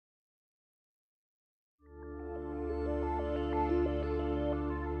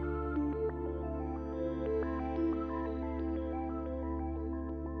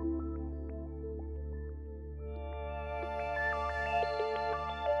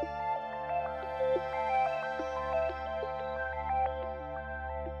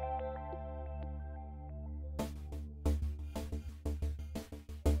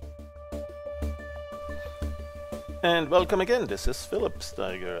And welcome again. This is Philip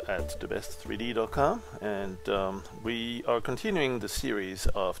Steiger at thebest3d.com, and we are continuing the series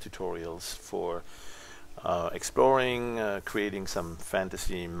of tutorials for exploring, creating some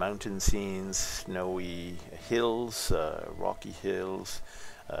fantasy mountain scenes, snowy hills, rocky hills.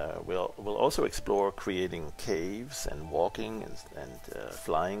 We'll also explore creating caves and walking and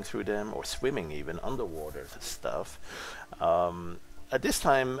flying through them, or swimming even underwater stuff. At this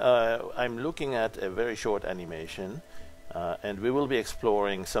time, I'm looking at a very short animation, and we will be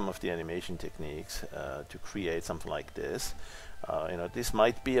exploring some of the animation techniques to create something like this. This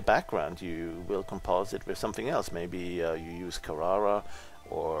might be a background. You will compose it with something else. Maybe you use Carrara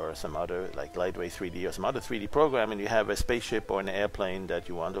or some other, like Lightweight 3D or some other 3D program, and you have a spaceship or an airplane that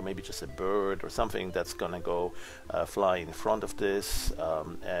you want, or maybe just a bird or something that's going to go fly in front of this,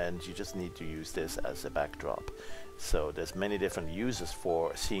 and you just need to use this as a backdrop. So there's many different uses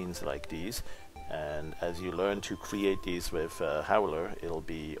for scenes like these, and as you learn to create these with Howler, it'll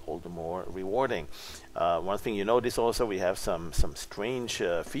be all the more rewarding. One thing you notice also, we have some strange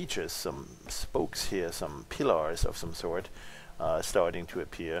features, some spokes here, some pillars of some sort starting to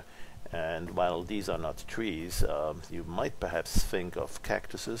appear. And while these are not trees, you might perhaps think of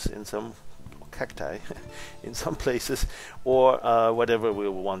cactuses in some cacti in some places, or whatever we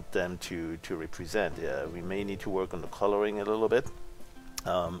want them to represent. We may need to work on the coloring a little bit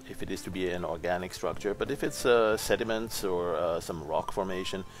if it is to be an organic structure, but if it's sediments or some rock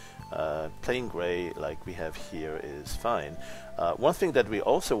formation, plain gray like we have here is fine. One thing that we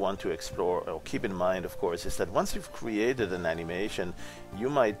also want to explore or keep in mind, of course, is that once you've created an animation, you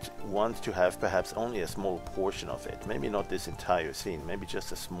might want to have perhaps only a small portion of it, maybe not this entire scene, maybe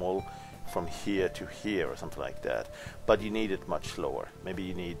just a small from here to here or something like that, but you need it much slower. Maybe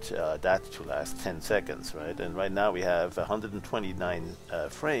you need that to last 10 seconds, right? And right now we have 129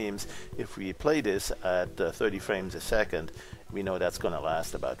 frames. If we play this at 30 frames a second, we know that's going to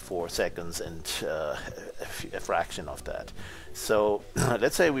last about 4 seconds and a fraction of that. So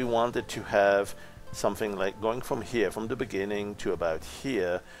let's say we wanted to have something like going from here, from the beginning to about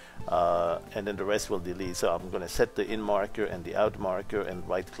here, and then the rest will delete. So I'm going to set the in marker and the out marker and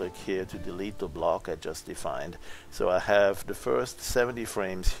right click here to delete the block I just defined. So I have the first 70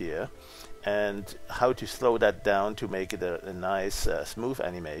 frames here, and how to slow that down to make it a nice smooth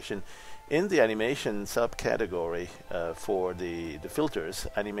animation. In the animation subcategory for the filters,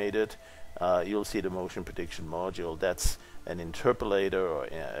 animated, you'll see the motion prediction module. That's an interpolator, or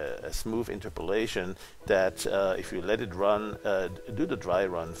a smooth interpolation that if you let it run, do the dry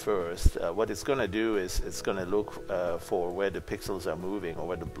run first, what it's going to do is it's going to look for where the pixels are moving or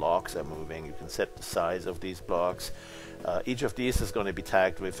where the blocks are moving. You can set the size of these blocks. Each of these is going to be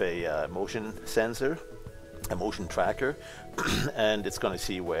tagged with a motion sensor, a motion tracker, and it's going to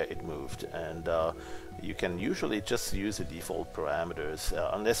see where it moved. And you can usually just use the default parameters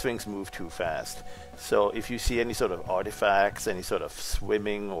unless things move too fast. So if you see any sort of artifacts, any sort of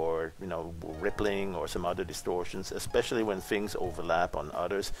swimming or rippling or some other distortions, especially when things overlap on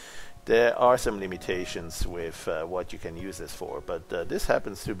others, there are some limitations with what you can use this for. But this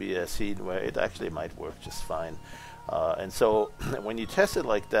happens to be a scene where it actually might work just fine. And so when you test it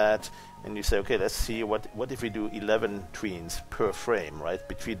like that, and you say, okay, let's see what if we do 11 tweens per frame, right?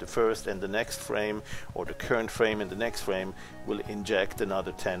 Between the first and the next frame, or the current frame and the next frame, we'll inject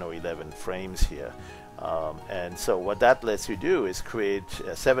another 10 or 11 frames here. And so what that lets you do is create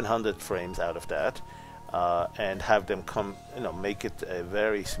 700 frames out of that, and have them make it a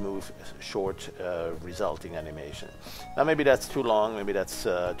very smooth, short, resulting animation. Now maybe that's too long, maybe that's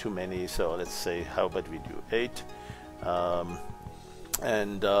too many, so let's say, how about we do 8?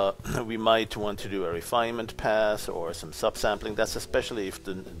 And we might want to do a refinement pass or some subsampling. That's especially if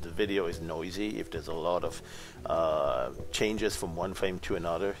the video is noisy. If there's a lot of changes from one frame to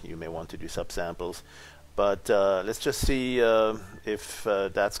another, you may want to do subsamples. But let's just see if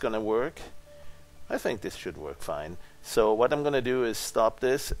that's going to work. I think this should work fine. So what I'm going to do is stop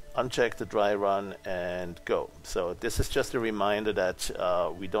this, uncheck the dry run, and go. So this is just a reminder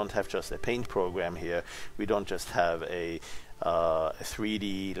that we don't have just a paint program here. We don't just have a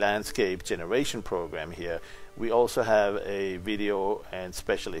 3D landscape generation program here. We also have a video and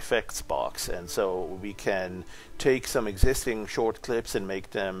special effects box, and so we can take some existing short clips and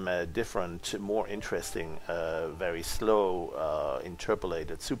make them different, more interesting, very slow,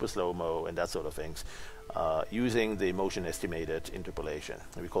 interpolated, super slow-mo, and that sort of things, using the motion estimated interpolation.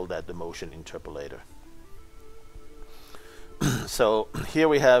 We call that the motion interpolator. So here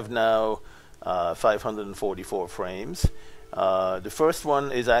we have now 544 frames. The first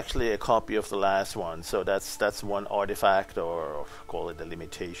one is actually a copy of the last one, so that's one artifact, or call it a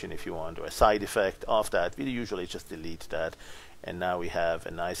limitation if you want, or a side effect of that. We usually just delete that, and now we have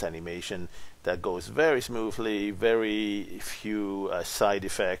a nice animation that goes very smoothly, very few side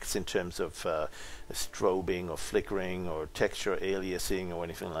effects in terms of strobing or flickering or texture aliasing or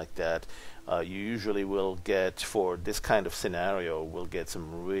anything like that. You usually will get, for this kind of scenario, will get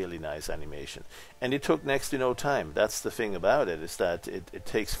some really nice animation. And it took next to no time. That's the thing about it, is that it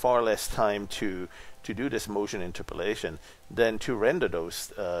takes far less time to do this motion interpolation than to render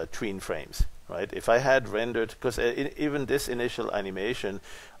those tween frames. Right? If I had rendered, because even this initial animation,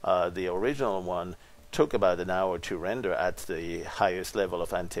 the original one, took about an hour to render at the highest level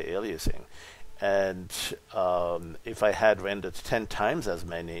of anti-aliasing. And if I had rendered 10 times as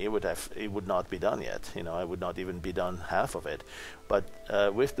many, it would not be done yet. You know, I would not even be done half of it. But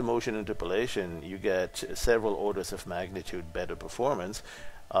with the motion interpolation, you get several orders of magnitude better performance.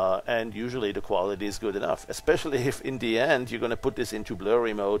 And usually the quality is good enough, especially if in the end you're going to put this into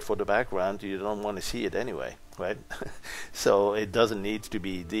blurry mode for the background. You don't want to see it anyway, right? So it doesn't need to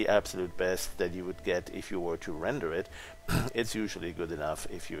be the absolute best that you would get if you were to render it. It's usually good enough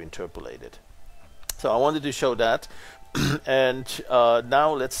if you interpolate it. So I wanted to show that. And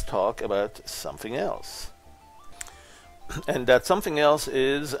now let's talk about something else. And that something else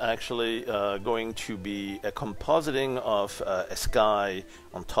is actually going to be a compositing of a sky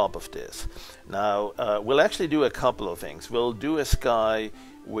on top of this. Now, we'll actually do a couple of things. We'll do a sky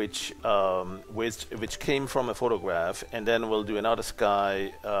which came from a photograph, and then we'll do another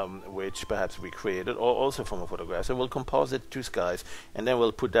sky which perhaps we created, or also from a photograph. So we'll composite two skies, and then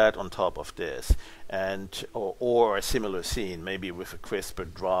we'll put that on top of this, and or a similar scene, maybe with a crisper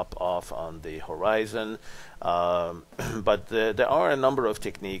drop off on the horizon. But there are a number of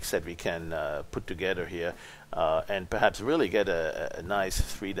techniques that we can put together here, and perhaps really get a nice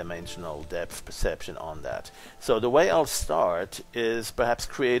three-dimensional depth perception on that. So the way I'll start is perhaps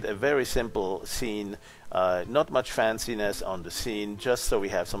create a very simple scene, not much fanciness on the scene, just so we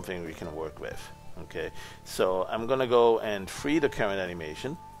have something we can work with. Okay, so I'm going to go and free the current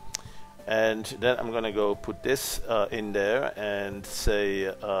animation, and then I'm going to go put this in there and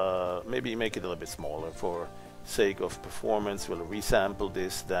say, maybe make it a little bit smaller for sake of performance. We'll resample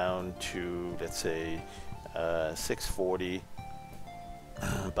this down to, let's say, 640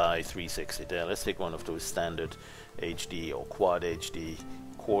 by 360. There, let's take one of those standard HD or quad HD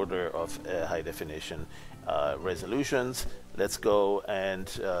quarter of high definition resolutions. Let's go and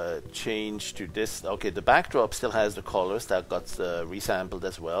change to this. Okay, the backdrop still has the colors that got resampled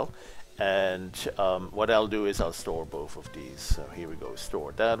as well. And what I'll do is I'll store both of these. So here we go,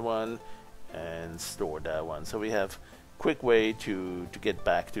 store that one and store that one. So we have quick way to get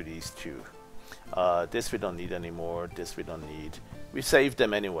back to these two. This we don't need anymore, this we don't need. We saved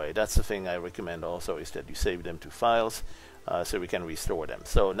them anyway. That's the thing I recommend also, is that you save them to files so we can restore them.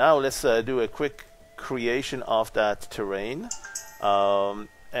 So now let's do a quick creation of that terrain.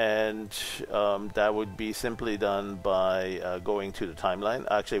 And that would be simply done by going to the timeline.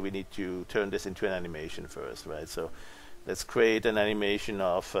 Actually, we need to turn this into an animation first, right? So let's create an animation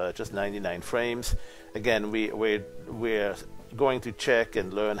of just 99 frames. Again, we're going to check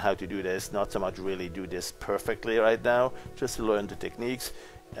and learn how to do this, not so much really do this perfectly right now, just to learn the techniques.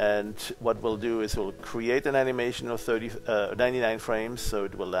 And what we'll do is we'll create an animation of 99 frames, so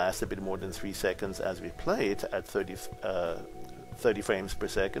it will last a bit more than 3 seconds as we play it at 30 frames per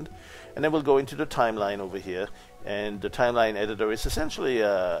second. And then we'll go into the timeline over here, and the timeline editor is essentially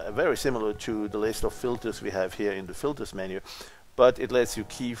very similar to the list of filters we have here in the filters menu, but it lets you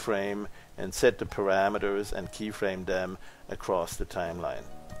keyframe and set the parameters and keyframe them across the timeline.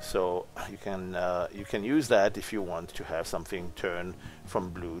 So you can use that if you want to have something turn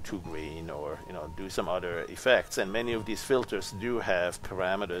from blue to green, or do some other effects. And many of these filters do have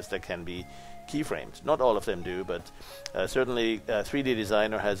parameters that can be keyframed. Not all of them do, but certainly 3D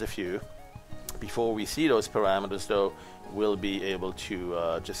Designer has a few. Before we see those parameters, though, we'll be able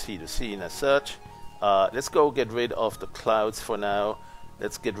to just see the scene as such. Let's go get rid of the clouds for now.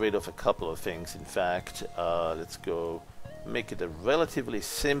 Let's get rid of a couple of things, in fact. Let's go make it a relatively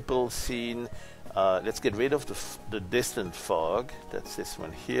simple scene. Let's get rid of the distant fog. That's this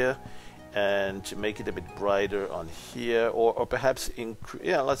one here. And make it a bit brighter on here, or perhaps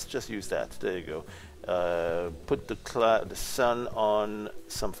let's just use that. There you go. Put the sun on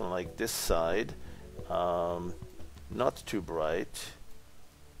something like this side, not too bright.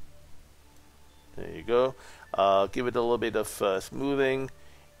 There you go. Give it a little bit of smoothing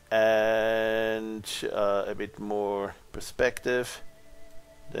and a bit more perspective.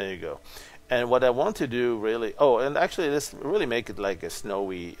 There you go. And what I want to do really, oh, and actually let's really make it like a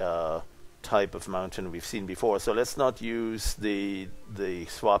snowy type of mountain we've seen before. So let's not use the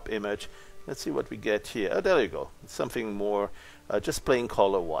swap image. Let's see what we get here. Oh, there you go. Something more, just plain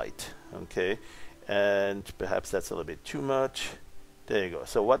color white. Okay, and perhaps that's a little bit too much. There you go.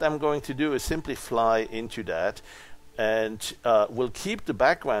 So what I'm going to do is simply fly into that, and we'll keep the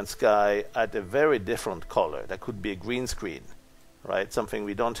background sky at a very different color. That could be a green screen, right? Something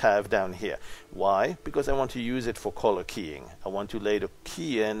we don't have down here. Why? Because I want to use it for color keying. I want to later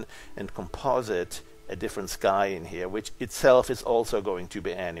key in and composite a different sky in here, which itself is also going to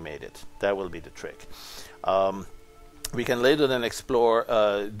be animated. That will be the trick. We can later then explore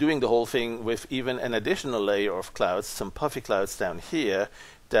doing the whole thing with even an additional layer of clouds, some puffy clouds down here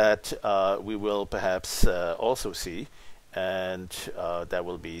that we will perhaps also see, and that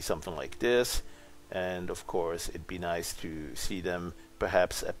will be something like this. And of course it'd be nice to see them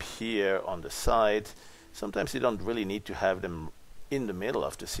perhaps appear on the side. Sometimes you don't really need to have them in the middle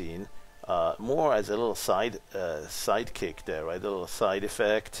of the scene, more as a little sidekick there, right? A little side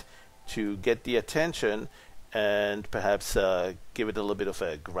effect to get the attention, and perhaps give it a little bit of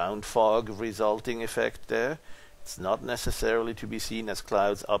a ground fog resulting effect there. It's not necessarily to be seen as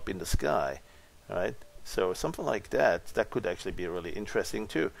clouds up in the sky, right? So something like that, that could actually be really interesting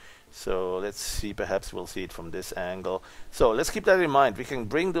too. So let's see, perhaps we'll see it from this angle. So let's keep that in mind. We can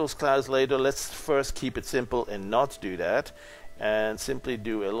bring those clouds later. Let's first keep it simple and not do that, and simply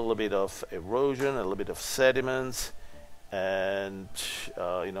do a little bit of erosion, a little bit of sediments. And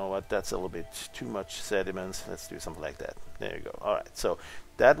you know what, that's a little bit too much sediments. Let's do something like that. There you go. All right, so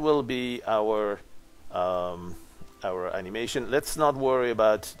that will be our animation. Let's not worry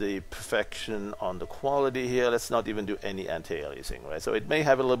about the perfection on the quality here. Let's not even do any anti-aliasing, right? So it may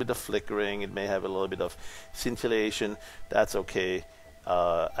have a little bit of flickering, it may have a little bit of scintillation. That's okay.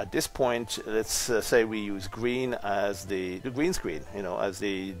 At this point, let's say we use green as the green screen, you know, as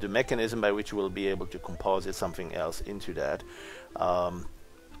the mechanism by which we'll be able to composite something else into that.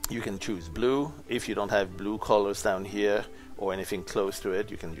 You can choose blue. If you don't have blue colors down here or anything close to it,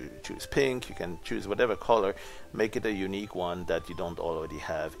 you can choose pink. You can choose whatever color. Make it a unique one that you don't already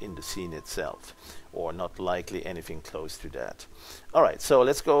have in the scene itself, or not likely anything close to that. All right, so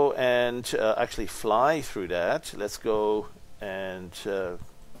let's go and actually fly through that. Let's go and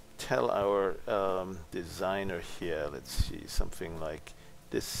tell our designer here, let's see, something like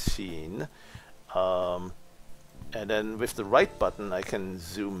this scene, and then with the right button I can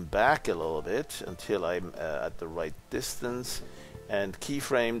zoom back a little bit until I'm at the right distance, and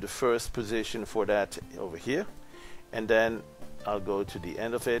keyframe the first position for that over here, and then I'll go to the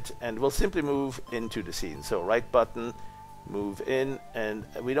end of it and we'll simply move into the scene. So right button, move in, and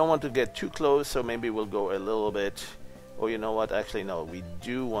we don't want to get too close, so maybe we'll go a little bit. Or you know what, actually no, we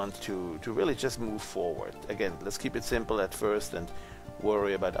do want to really just move forward. Again, let's keep it simple at first and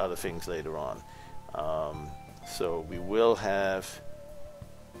worry about other things later on. So we will have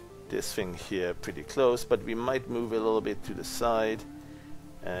this thing here pretty close, but we might move a little bit to the side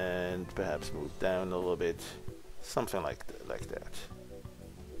and perhaps move down a little bit, something like that.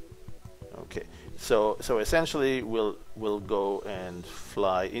 Okay, so essentially we'll go and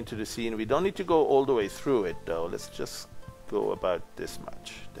fly into the scene. We don't need to go all the way through it though. Let's just go about this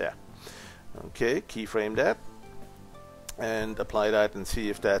much there. Okay, keyframe that and apply that and see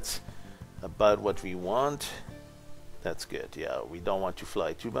if that's about what we want. That's good. Yeah, we don't want to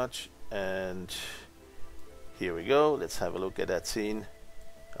fly too much. And here we go. Let's have a look at that scene.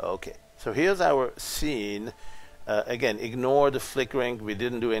 Okay, so here's our scene. Again, ignore the flickering. We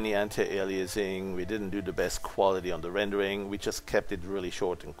didn't do any anti-aliasing. We didn't do the best quality on the rendering. We just kept it really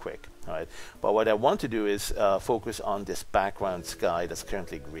short and quick. All right. But what I want to do is focus on this background sky that's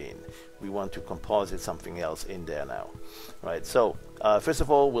currently green. We want to composite something else in there now. All right. So first of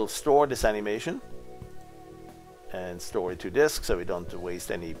all, we'll store this animation and store it to disk, so we don't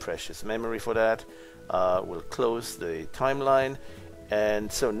waste any precious memory for that. We'll close the timeline.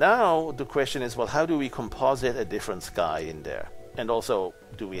 And so now the question is, well, how do we composite a different sky in there? And also,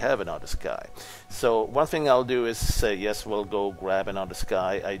 do we have another sky? So one thing I'll do is say, yes, we'll go grab another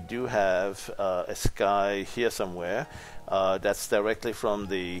sky. I do have a sky here somewhere. That's directly from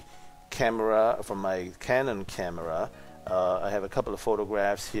the camera, from my Canon camera. I have a couple of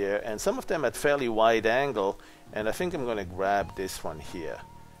photographs here, and some of them at fairly wide angle. And I think I'm going to grab this one here.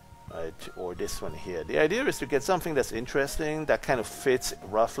 Right, or this one here. The idea is to get something that's interesting, that kind of fits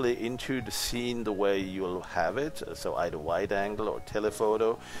roughly into the scene the way you'll have it, so either wide angle or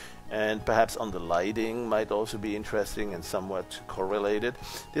telephoto, and perhaps on the lighting might also be interesting and somewhat correlated.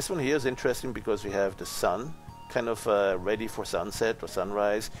 This one here is interesting because we have the sun kind of ready for sunset or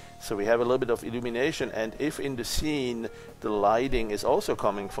sunrise. So we have a little bit of illumination, and if in the scene the lighting is also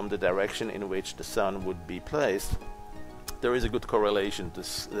coming from the direction in which the sun would be placed, there is a good correlation.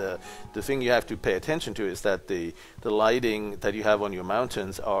 The thing you have to pay attention to is that the lighting that you have on your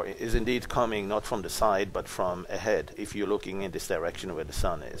mountains is indeed coming not from the side but from ahead, if you're looking in this direction where the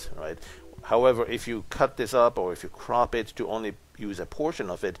sun is, right? However, if you cut this up or if you crop it to only use a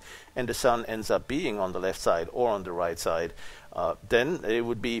portion of it, and the sun ends up being on the left side or on the right side, then it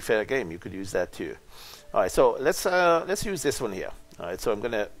would be fair game. You could use that too. All right, so let's use this one here. All right, so I'm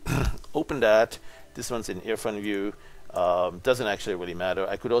going to open that. This one's in earphone view. Doesn't actually really matter.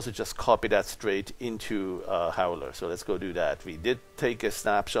 I could also just copy that straight into Howler. So let's go do that. We did take a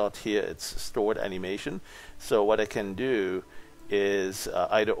snapshot here. It's stored animation. So what I can do is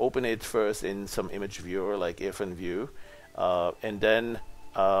either open it first in some image viewer like earphone view, and then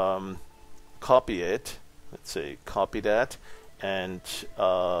copy it. Let's say copy that and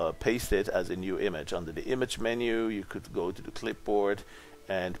paste it as a new image. Under the image menu, you could go to the clipboard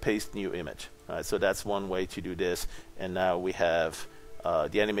and paste new image. So that's one way to do this. And now we have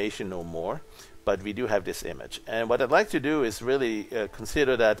the animation no more, but we do have this image. And what I'd like to do is really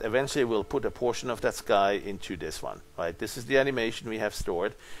consider that eventually we'll put a portion of that sky into this one. Right? This is the animation we have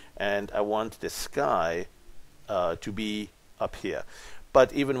stored, and I want the sky to be up here.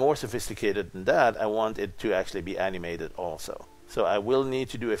 But even more sophisticated than that, I want it to actually be animated also. So I will need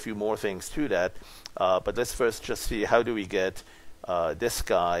to do a few more things to that, but let's first just see how do we get this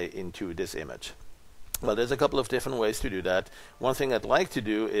sky into this image. Well, there's a couple of different ways to do that. One thing I'd like to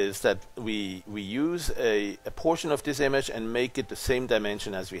do is that we use a portion of this image and make it the same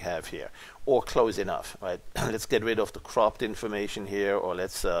dimension as we have here, or close enough, right? Let's get rid of the cropped information here, or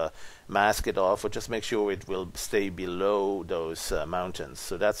let's mask it off, or just make sure it will stay below those mountains.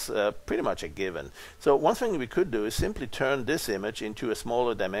 So that's pretty much a given. So one thing we could do is simply turn this image into a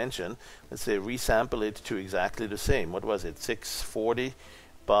smaller dimension. Let's say resample it to exactly the same. What was it? 640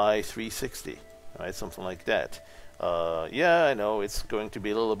 by 360. Right, something like that. Yeah, I know it's going to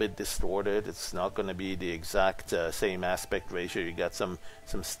be a little bit distorted. It's not going to be the exact same aspect ratio. You got some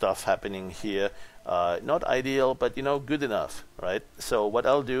stuff happening here. Not ideal, but you know, good enough, right? So what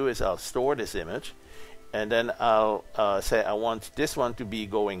I'll do is I'll store this image, and then I'll say I want this one to be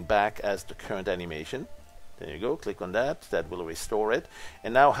going back as the current animation. There you go. Click on that. That will restore it.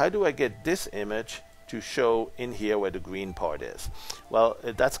 And now, how do I get this image to show in here where the green part is? Well,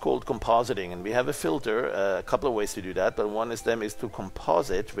 that's called compositing, and we have a filter, a couple of ways to do that, but one of them is to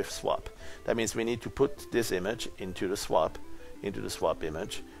composite with swap. That means we need to put this image into the swap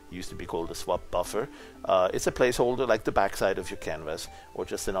image. It used to be called the swap buffer. It's a placeholder like the backside of your canvas, or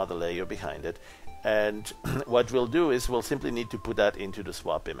just another layer behind it. And what we'll do is we'll simply need to put that into the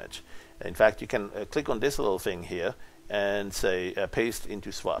swap image. In fact, you can click on this little thing here and say paste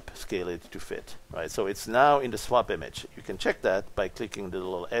into swap, scale it to fit, right? So it's now in the swap image. You can check that by clicking the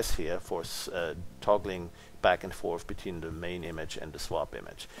little S here for toggling back and forth between the main image and the swap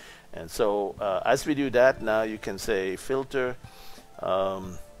image. And so as we do that, now you can say filter,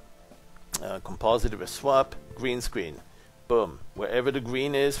 composite with swap, green screen. Boom. Wherever the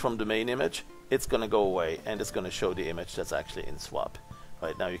green is from the main image, it's going to go away, and it's going to show the image that's actually in swap.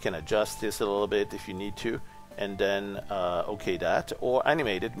 Right, now you can adjust this a little bit if you need to, and then OK that, or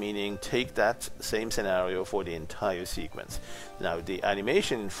animate it, meaning take that same scenario for the entire sequence. Now the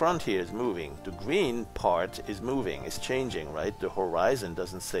animation in front here is moving. The green part is moving, is changing, right? The horizon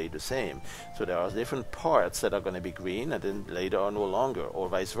doesn't stay the same. So there are different parts that are going to be green and then later are no longer, or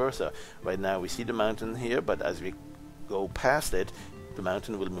vice versa. Right now we see the mountain here, but as we go past it, the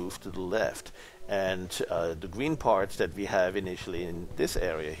mountain will move to the left. And the green part that we have initially in this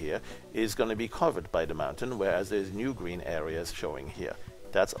area here is going to be covered by the mountain, whereas there's new green areas showing here.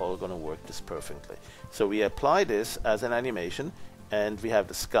 That's all going to work just perfectly. So we apply this as an animation, and we have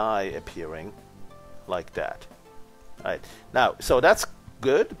the sky appearing like that. Right. Now, so that's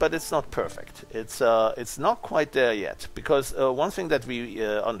good, but it's not perfect. It's not quite there yet, because one thing that we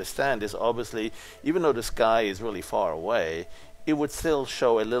understand is obviously, even though the sky is really far away, it would still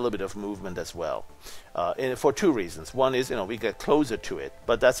show a little bit of movement as well, for two reasons. One is, we get closer to it,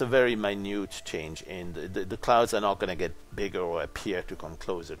 but that's a very minute change in the clouds are not going to get bigger or appear to come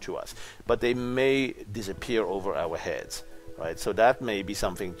closer to us, but they may disappear over our heads, right? So that may be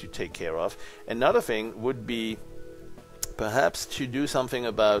something to take care of. Another thing would be perhaps to do something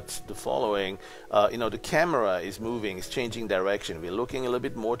about the following. The camera is moving, is changing direction. We're looking a little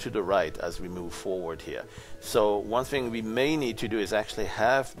bit more to the right as we move forward here. So one thing we may need to do is actually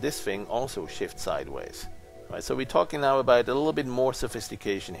have this thing also shift sideways. Right? So we're talking now about a little bit more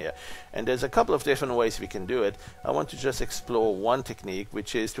sophistication here. And there's a couple of different ways we can do it. I want to just explore one technique,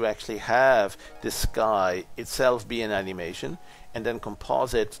 which is to actually have the sky itself be an animation and then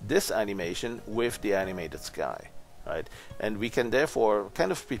composite this animation with the animated sky. Right? And we can therefore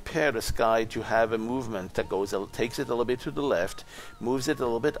kind of prepare the sky to have a movement that takes it a little bit to the left, moves it a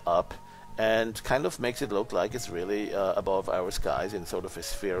little bit up, and kind of makes it look like it's really above our skies in sort of a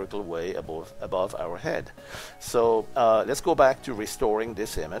spherical way above our head. So let's go back to restoring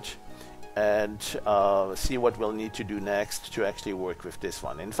this image and see what we'll need to do next to actually work with this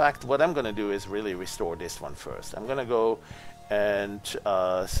one. In fact, what I'm going to do is really restore this one first. I'm going to go and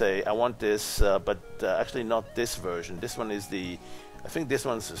say I want this, but actually not this version. This one is I think this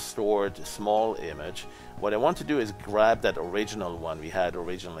one's a stored small image. What I want to do is grab that original one we had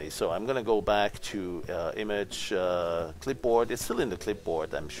originally. So I'm going to go back to image clipboard. It's still in the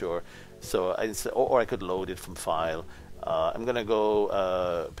clipboard, I'm sure. So or I could load it from file. I'm going to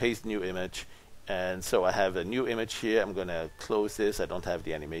go paste new image. And so I have a new image here. I'm going to close this. I don't have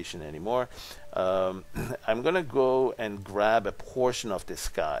the animation anymore. I'm going to go and grab a portion of this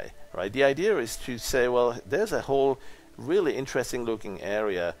sky. Right? The idea is to say, well, there's a whole really interesting looking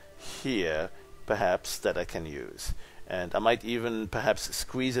area here, perhaps, that I can use. And I might even perhaps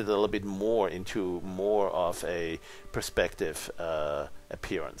squeeze it a little bit more into more of a perspective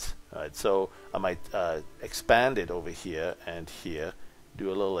appearance. Right? So I might expand it over here and here, do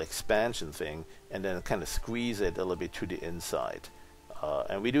a little expansion thing, and then kind of squeeze it a little bit to the inside.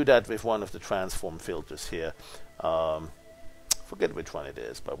 And we do that with one of the transform filters here. Forget which one it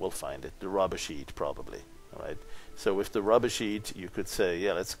is, but we'll find it. The rubber sheet, probably. All right. So with the rubber sheet, you could say,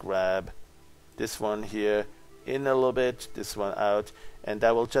 yeah, let's grab this one here in a little bit, this one out, and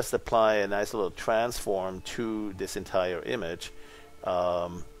that will just apply a nice little transform to this entire image.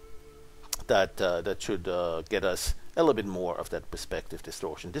 That should get us a little bit more of that perspective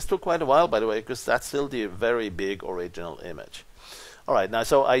distortion. This took quite a while, by the way, because that's still the very big original image. All right, now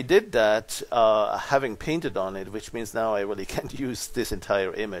so I did that having painted on it, which means now I really can't use this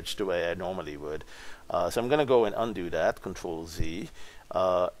entire image the way I normally would. So I'm going to go and undo that, Control Z,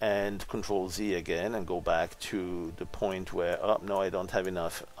 and Control Z again, and go back to the point where, oh, no, I don't have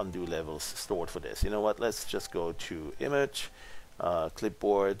enough undo levels stored for this. You know what, let's just go to Image,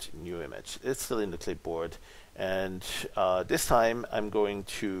 Clipboard, New Image. It's still in the clipboard. And this time I'm going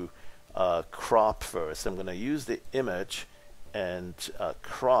to crop first. I'm going to use the image and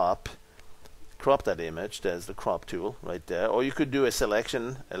crop that image. There's the crop tool right there. Or you could do a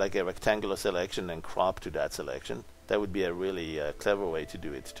selection, like a rectangular selection, and crop to that selection. That would be a really clever way to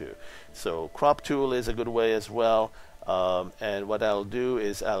do it too. So crop tool is a good way as well. And what I'll do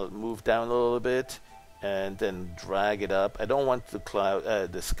is I'll move down a little bit and then drag it up. I don't want the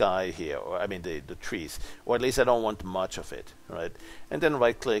the sky here, or I mean the trees, or at least I don't want much of it, right? And then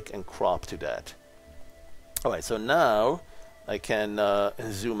right click and crop to that. All right, so now I can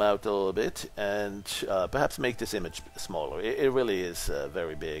zoom out a little bit and perhaps make this image smaller. It really is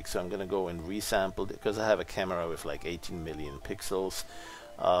very big, so I'm going to go and resample it because I have a camera with like 18 million pixels.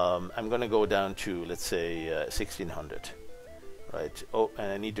 I'm going to go down to, let's say, 1600. Right. Oh,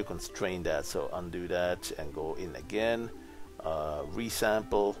 and I need to constrain that, so undo that and go in again.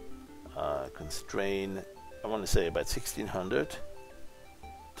 Resample, constrain. I want to say about 1600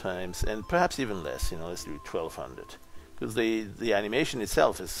 times, and perhaps even less. You know, let's do 1200 because the animation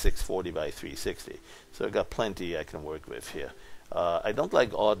itself is 640 by 360. So I got plenty I can work with here. I don't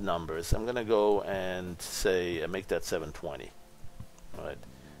like odd numbers. I'm gonna go and say make that 720. All right.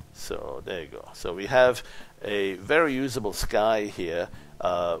 So there you go. So we have a very usable sky here.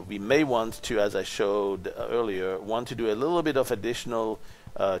 We may want to, as I showed earlier, want to do a little bit of additional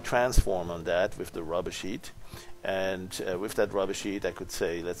transform on that with the rubber sheet. And with that rubber sheet, I could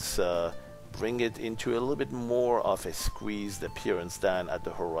say, let's bring it into a little bit more of a squeezed appearance down at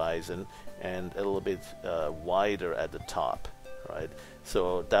the horizon and a little bit wider at the top, right?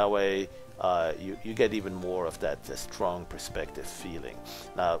 So that way you get even more of that strong perspective feeling.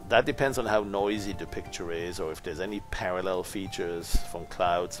 Now that depends on how noisy the picture is, or if there's any parallel features from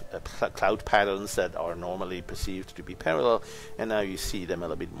clouds, cloud patterns that are normally perceived to be parallel, and now you see them a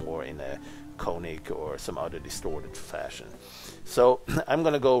little bit more in a conic or some other distorted fashion. So I'm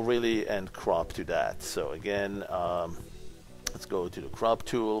going to go really and crop to that. So again, let's go to the crop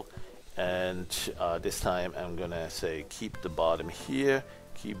tool, and this time I'm going to say keep the bottom here,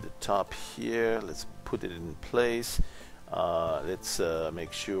 keep the top here. Let's put it in place. Let's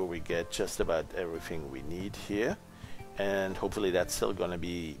make sure we get just about everything we need here, and hopefully that's still going to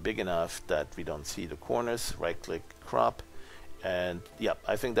be big enough that we don't see the corners. Right click, crop, And yeah,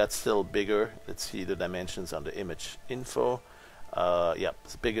 I think that's still bigger. Let's see the dimensions on the image info. Yeah,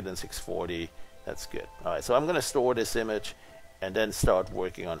 it's bigger than 640. That's good. All right, so I'm going to store this image and then start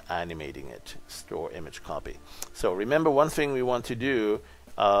working on animating it. Store image copy. So remember, one thing we want to do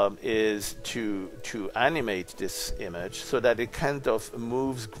is to animate this image so that it kind of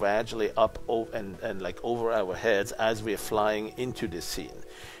moves gradually up and like over our heads as we're flying into this scene.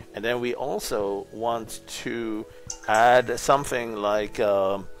 And then we also want to add something like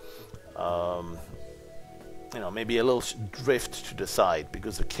you know, maybe a little drift to the side,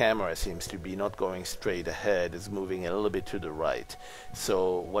 because the camera seems to be not going straight ahead, it's moving a little bit to the right.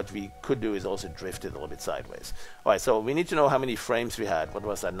 So what we could do is also drift it a little bit sideways. All right, so we need to know how many frames we had. What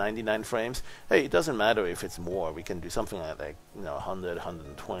was that, 99 frames? Hey, it doesn't matter if it's more. We can do something like you know, 100,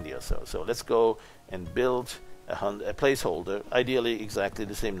 120 or so. So let's go and build a placeholder, ideally exactly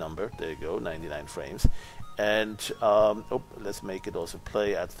the same number. There you go, 99 frames. And let's make it also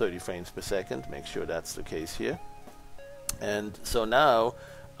play at 30 frames per second. Make sure that's the case here. And so now,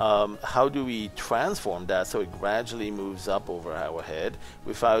 how do we transform that so it gradually moves up over our head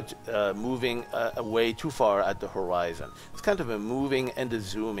without moving away too far at the horizon? It's kind of a moving and a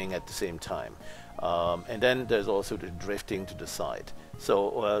zooming at the same time. And then there's also the drifting to the side.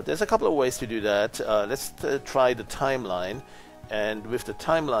 So there's a couple of ways to do that. Let's try the timeline. And with the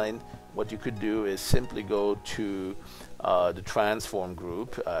timeline, what you could do is simply go to the transform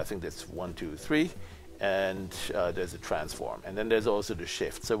group. I think that's 1, 2, 3, and there's a transform, and then there's also the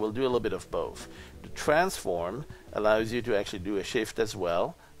shift. So we'll do a little bit of both. The transform allows you to actually do a shift as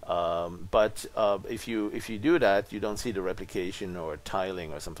well, but if you do that, you don't see the replication or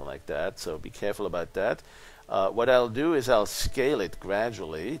tiling or something like that. So be careful about that. What I'll do is I'll scale it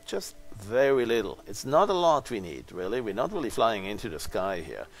gradually, just very little. It's not a lot we need, really. We're not really flying into the sky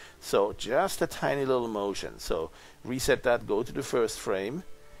here. So just a tiny little motion. So reset that, go to the first frame,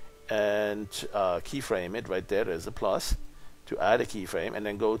 and keyframe it right there. There's a plus to add a keyframe, and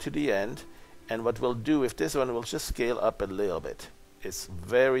then go to the end. And what we'll do with this one, we'll just scale up a little bit. It's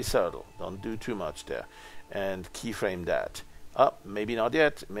very subtle. Don't do too much there. And keyframe that. Maybe not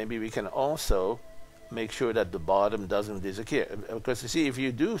yet. Maybe we can also make sure that the bottom doesn't disappear, because you see, if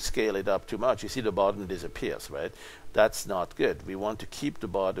you do scale it up too much, you see the bottom disappears, right? That's not good. We want to keep the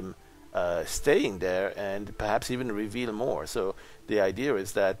bottom staying there and perhaps even reveal more. So the idea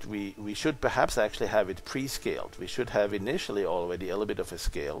is that we should perhaps actually have it pre-scaled. We should have initially already a little bit of a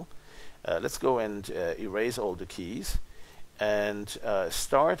scale. Let's go and erase all the keys and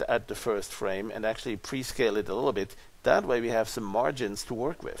start at the first frame and actually pre-scale it a little bit. That way we have some margins to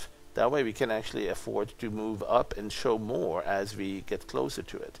work with. That way we can actually afford to move up and show more as we get closer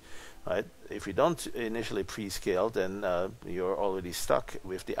to it. Right? If you don't initially pre-scale, then you're already stuck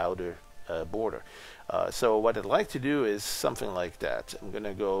with the outer border. So what I'd like to do is something like that. I'm going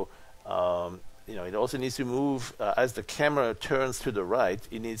to go, you know, it also needs to move, as the camera turns to the right,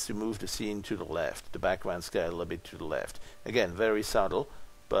 it needs to move the scene to the left, the background sky a little bit to the left. Again, very subtle,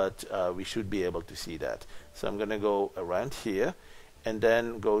 but we should be able to see that. So I'm going to go around here, and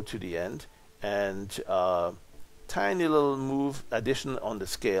then go to the end, and tiny little move addition on the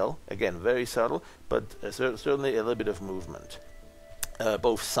scale. Again, very subtle, but certainly a little bit of movement,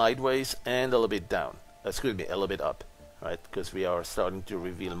 both sideways and a little bit down. Excuse me, a little bit up, right? Because we are starting to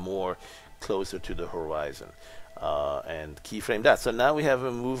reveal more closer to the horizon, and keyframe that. So now we have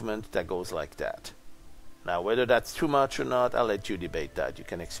a movement that goes like that. Now, whether that's too much or not, I'll let you debate that. You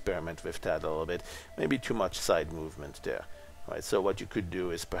can experiment with that a little bit. Maybe too much side movement there. Right, so what you could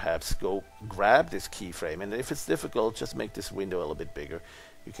do is perhaps go grab this keyframe, and if it's difficult, just make this window a little bit bigger.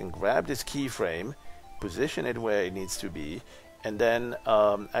 You can grab this keyframe, position it where it needs to be, and then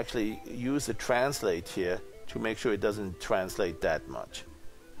actually use the translate here to make sure it doesn't translate that much.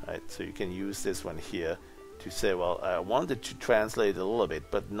 Right, so you can use this one here to say, well, I want it to translate a little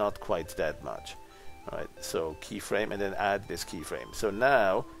bit, but not quite that much. Right, so keyframe, and then add this keyframe. So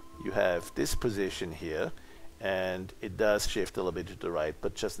now you have this position here, and it does shift a little bit to the right,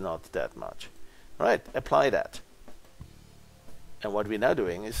 but just not that much. All right, apply that. And what we're now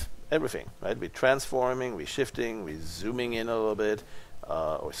doing is everything, right? We're transforming, we're shifting, we're zooming in a little bit,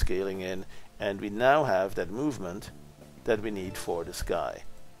 or scaling in, and we now have that movement that we need for the sky.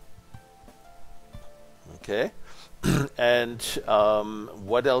 Okay, and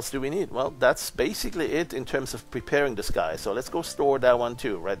what else do we need? Well, that's basically it in terms of preparing the sky. So let's go store that one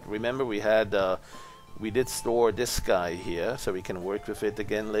too, right? Remember we had we did store this guy here, so we can work with it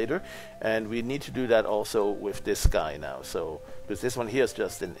again later, and we need to do that also with this guy now. So because this one here is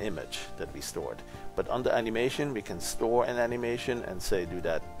just an image that we stored, but under animation we can store an animation and say do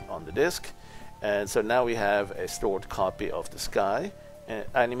that on the disk, And so now we have a stored copy of the sky,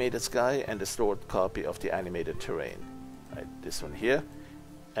 animated sky, and a stored copy of the animated terrain. Right, this one here,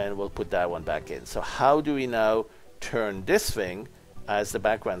 and we'll put that one back in. So how do we now turn this thing as the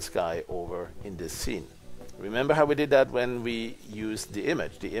background sky over in this scene? Remember how we did that when we used the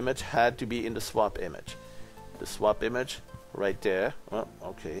image? The image had to be in the swap image. The swap image right there. Well,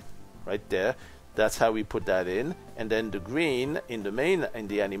 okay, right there. That's how we put that in. And then the green in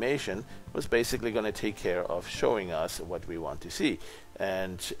the animation was basically going to take care of showing us what we want to see.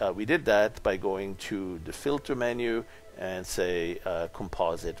 And we did that by going to the filter menu and say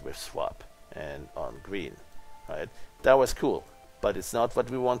composite with swap and on green. Right? That was cool. But it's not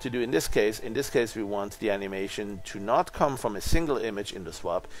what we want to do in this case. In this case, we want the animation to not come from a single image in the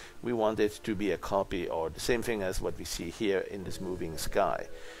swap. We want it to be a copy, or the same thing as what we see here in this moving sky.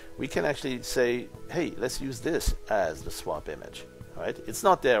 We can actually say, hey, let's use this as the swap image. Right? It's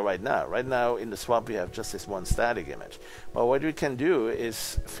not there right now. Right now in the swap we have just this one static image. But what we can do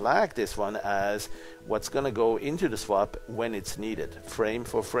is flag this one as what's going to go into the swap when it's needed, frame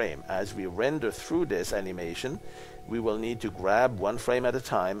for frame. As we render through this animation, we will need to grab one frame at a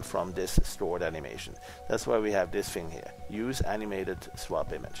time from this stored animation. That's why we have this thing here. Use animated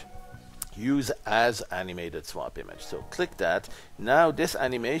swap image. Use as animated swap image. So click that. Now this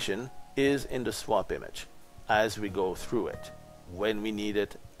animation is in the swap image as we go through it, when we need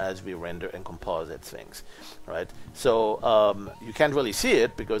it, as we render and composite things, right? So you can't really see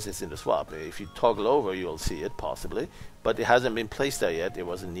it because it's in the swap. If you toggle over, you'll see it possibly, but it hasn't been placed there yet. It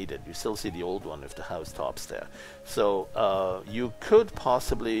wasn't needed. You still see the old one with the house tops there. So you could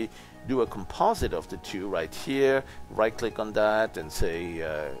possibly do a composite of the two right here. Right click on that and say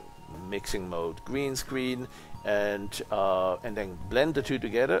mixing mode green screen, and then blend the two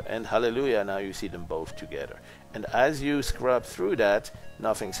together, and hallelujah, now you see them both together. And as you scrub through that,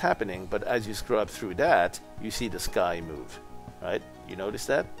 nothing's happening, but as you scrub through that, you see the sky move, right? You notice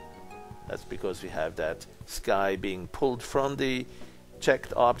that? That's because we have that sky being pulled from the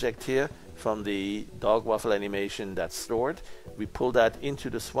checked object here, from the dog waffle animation that's stored. We pull that into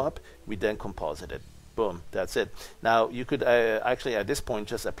the swap, we then composite it. Boom, that's it. Now you could actually at this point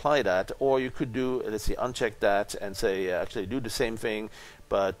just apply that, or you could do, let's see, uncheck that and say actually do the same thing,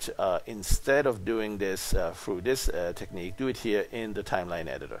 but instead of doing this through this technique, do it here in the timeline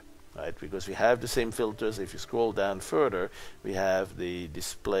editor, right? Because we have the same filters. If you scroll down further, we have the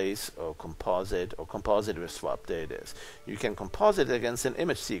displace or composite with swap. There it is. You can composite it against an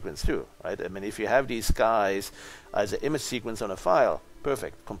image sequence too, right? I mean, if you have these skies as an image sequence on a file,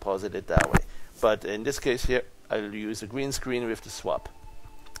 perfect, composite it that way. But in this case here, I'll use a green screen with the swap.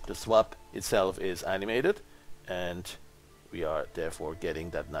 The swap itself is animated, and we are therefore getting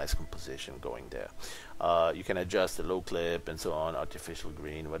that nice composition going there. You can adjust the low clip and so on, artificial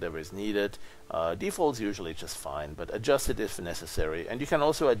green, whatever is needed. Default's usually just fine, but adjust it if necessary. And you can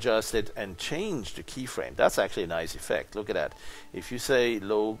also adjust it and change the keyframe. That's actually a nice effect. Look at that. If you say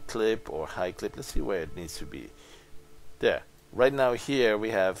low clip or high clip, let's see where it needs to be. There. Right now here we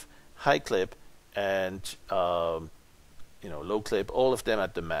have high clip and low clip, all of them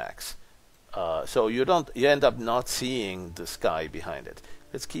at the max. So you end up not seeing the sky behind it.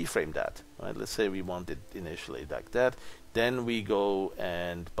 Let's keyframe that. Right? Let's say we want it initially like that. Then we go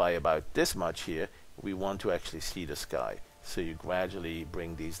and by about this much here, we want to actually see the sky. So you gradually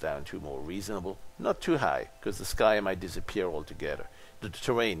bring these down to more reasonable, not too high, because the sky might disappear altogether. The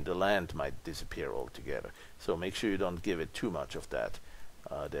terrain, the land might disappear altogether. So make sure you don't give it too much of that.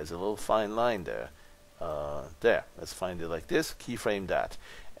 There's a little fine line there. There, let's find it like this, keyframe that.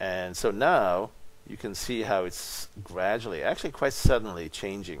 And so now you can see how it's gradually, actually quite suddenly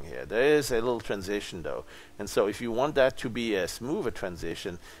changing here. There is a little transition though. And so if you want that to be a smoother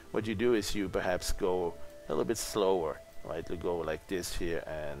transition, what you do is you perhaps go a little bit slower, right? You go like this here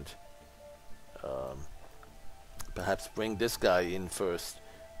and perhaps bring this guy in first,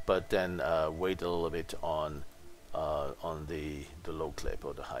 but then wait a little bit on the low clip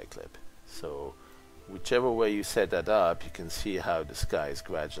or the high clip. So whichever way you set that up, you can see how the sky is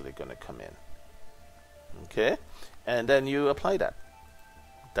gradually going to come in. Okay, and then you apply that.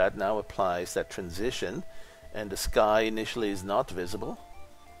 That now applies that transition, and the sky initially is not visible.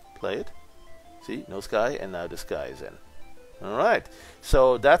 Play it. See, no sky, and now the sky is in. All right,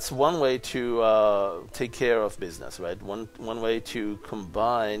 so that's one way to take care of business, right? One way to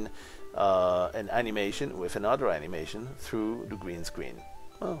combine an animation with another animation through the green screen.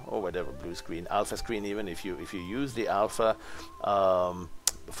 Well, or whatever, blue screen, alpha screen even. If you use the alpha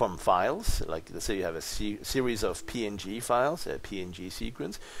from files, like let's say you have a series of PNG files, a PNG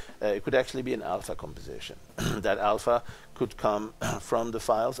sequence. It could actually be an alpha composition. That alpha could come from the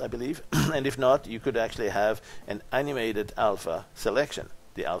files, I believe, and if not, you could actually have an animated alpha selection.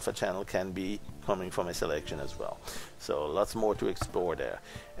 The alpha channel can be coming from a selection as well. So lots more to explore there.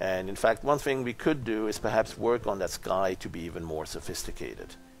 And in fact, one thing we could do is perhaps work on that sky to be even more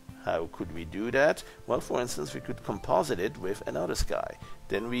sophisticated. How could we do that? Well, for instance, we could composite it with another sky.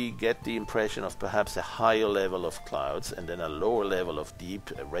 Then we get the impression of perhaps a higher level of clouds and then a lower level of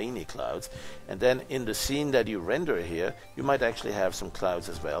deep rainy clouds. And then in the scene that you render here, you might actually have some clouds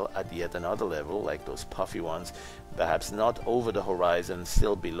as well at yet another level, like those puffy ones, perhaps not over the horizon,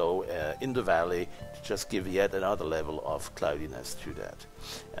 still below in the valley, to just give yet another level of cloudiness to that.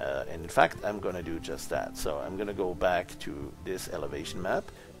 And in fact, I'm going to do just that. So I'm going to go back to this elevation map.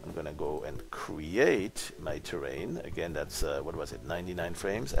 I'm going to go and create my terrain. Again, that's, what was it, 99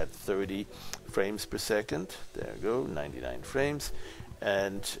 frames at 30 frames per second. There we go, 99 frames.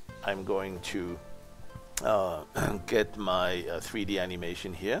 And I'm going to get my 3D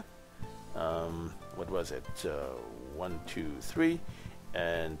animation here. What was it? 1, 2, 3.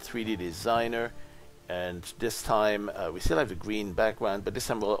 And 3D Designer. And this time, we still have the green background, but this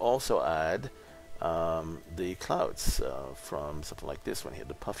time we'll also add the clouds from something like this one here,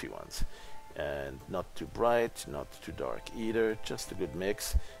 the puffy ones, and not too bright, not too dark either, just a good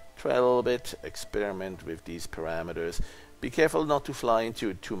mix. Try a little bit, experiment with these parameters. Be careful not to fly into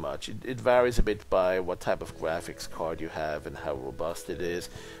it too much. It varies a bit by what type of graphics card you have and how robust it is.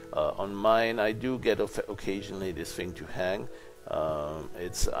 On mine, I do get occasionally this thing to hang.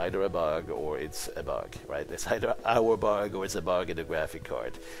 It's either a bug or it's a bug, right? It's either our bug or it's a bug in the graphic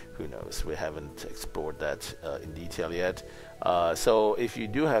card. Who knows? We haven't explored that in detail yet. So if you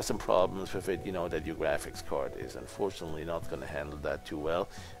do have some problems with it, you know that your graphics card is unfortunately not going to handle that too well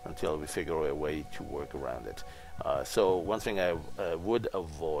until we figure a way to work around it. So one thing I would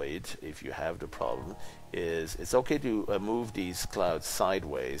avoid if you have the problem is it's okay to move these clouds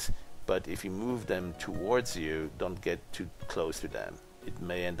sideways, but if you move them towards you, don't get too close to them. It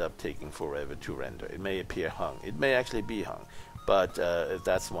may end up taking forever to render. It may appear hung. It may actually be hung, but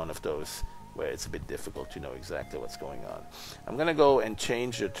that's one of those where it's a bit difficult to know exactly what's going on. I'm going to go and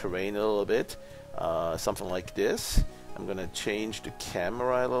change the terrain a little bit, something like this. I'm going to change the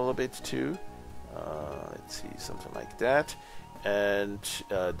camera a little bit too. Let's see, something like that. And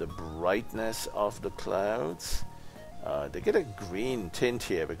the brightness of the clouds. They get a green tint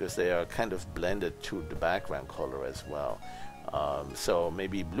here because they are kind of blended to the background color as well. So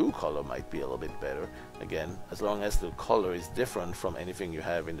maybe blue color might be a little bit better. Again, as long as the color is different from anything you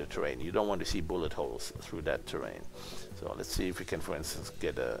have in the terrain. You don't want to see bullet holes through that terrain. So let's see if we can, for instance,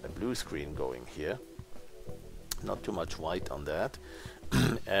 get a blue screen going here. Not too much white on that.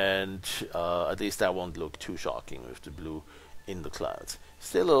 And at least that won't look too shocking with the blue in the clouds.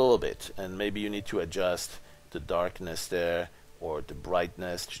 Still a little bit, and maybe you need to adjust the darkness there or the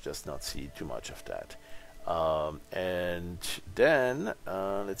brightness to just not see too much of that. And then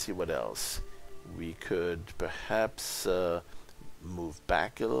let's see what else. We could perhaps move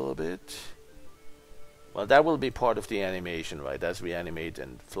back a little bit. Well, that will be part of the animation, right? As we animate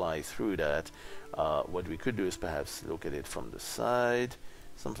and fly through that, what we could do is perhaps look at it from the side,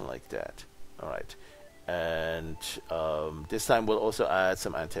 something like that. All right. And this time we'll also add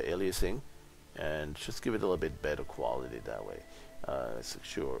some anti-aliasing and just give it a little bit better quality that way. Let's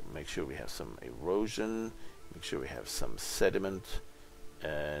make sure we have some erosion, make sure we have some sediment,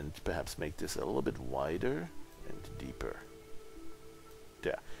 and perhaps make this a little bit wider and deeper.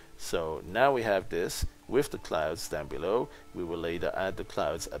 There. So now we have this with the clouds down below. We will later add the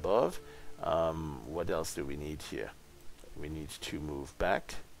clouds above. What else do we need here? We need to move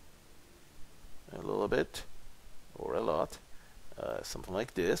back a little bit or a lot, something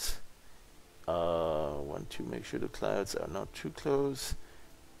like this. Want to make sure the clouds are not too close.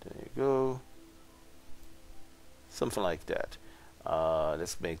 There you go. Something like that.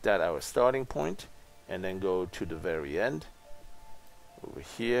 Let's make that our starting point and then go to the very end over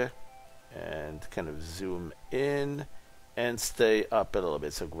here and kind of zoom in and stay up a little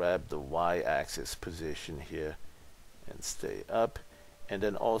bit. So grab the y-axis position here and stay up, and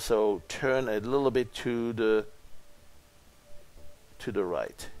then also turn a little bit to the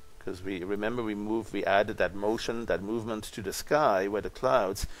right, because we added that movement to the sky where the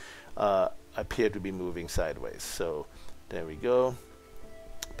clouds appear to be moving sideways. So there we go.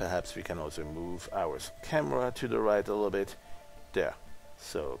 Perhaps we can also move our camera to the right a little bit. There.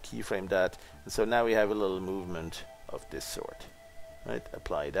 So keyframe that. And so now we have a little movement of this sort. Right?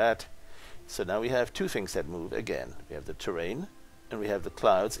 Apply that. So now we have two things that move again. We have the terrain and we have the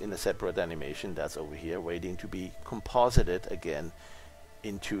clouds in a separate animation that's over here waiting to be composited again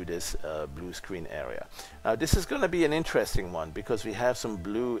into this blue screen area. Now this is going to be an interesting one because we have some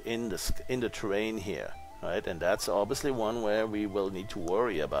blue in the terrain here, right? And that's obviously one where we will need to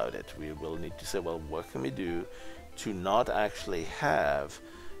worry about it. We will need to say, well, what can we do to not actually have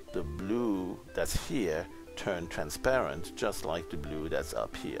the blue that's here turn transparent, just like the blue that's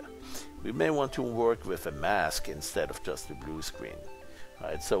up here. We may want to work with a mask instead of just the blue screen,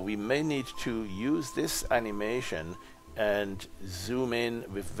 right? So we may need to use this animation and zoom in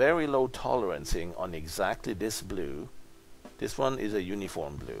with very low tolerancing on exactly this blue. This one is a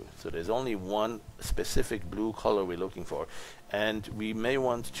uniform blue, so there's only one specific blue color we're looking for, and we may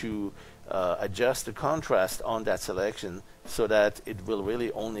want to adjust the contrast on that selection so that it will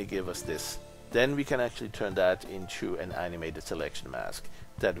really only give us this. Then we can actually turn that into an animated selection mask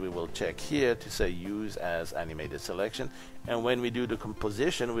that we will check here to say use as animated selection, and when we do the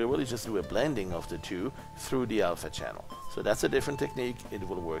composition we really just do a blending of the two through the alpha channel. So that's a different technique. It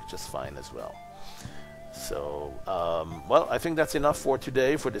will work just fine as well. So well, I think that's enough for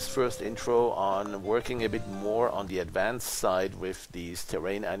today for this first intro on working a bit more on the advanced side with these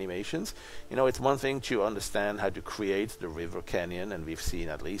terrain animations. You know, it's one thing to understand how to create the river canyon, and we've seen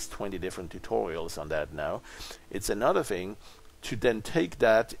at least 20 different tutorials on that now. It's another thing to then take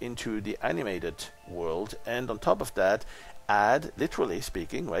that into the animated world, and on top of that add, literally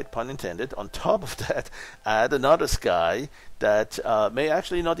speaking, right, pun intended, on top of that add another sky that may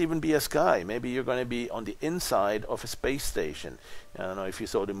actually not even be a sky. Maybe you're going to be on the inside of a space station. I don't know if you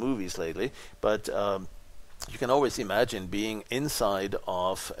saw the movies lately, but you can always imagine being inside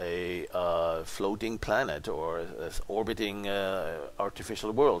of a floating planet or orbiting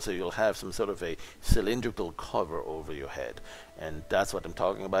artificial world. So you'll have some sort of a cylindrical cover over your head. And that's what I'm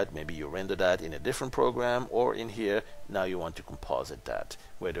talking about. Maybe you render that in a different program, or in here, now you want to composite that.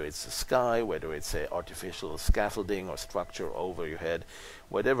 Whether it's a sky, whether it's a artificial scaffolding or structure over your head,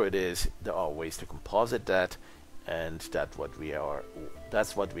 whatever it is, there are ways to composite that, and that's what we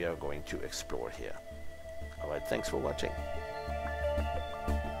are going to explore here. Alright, thanks for watching.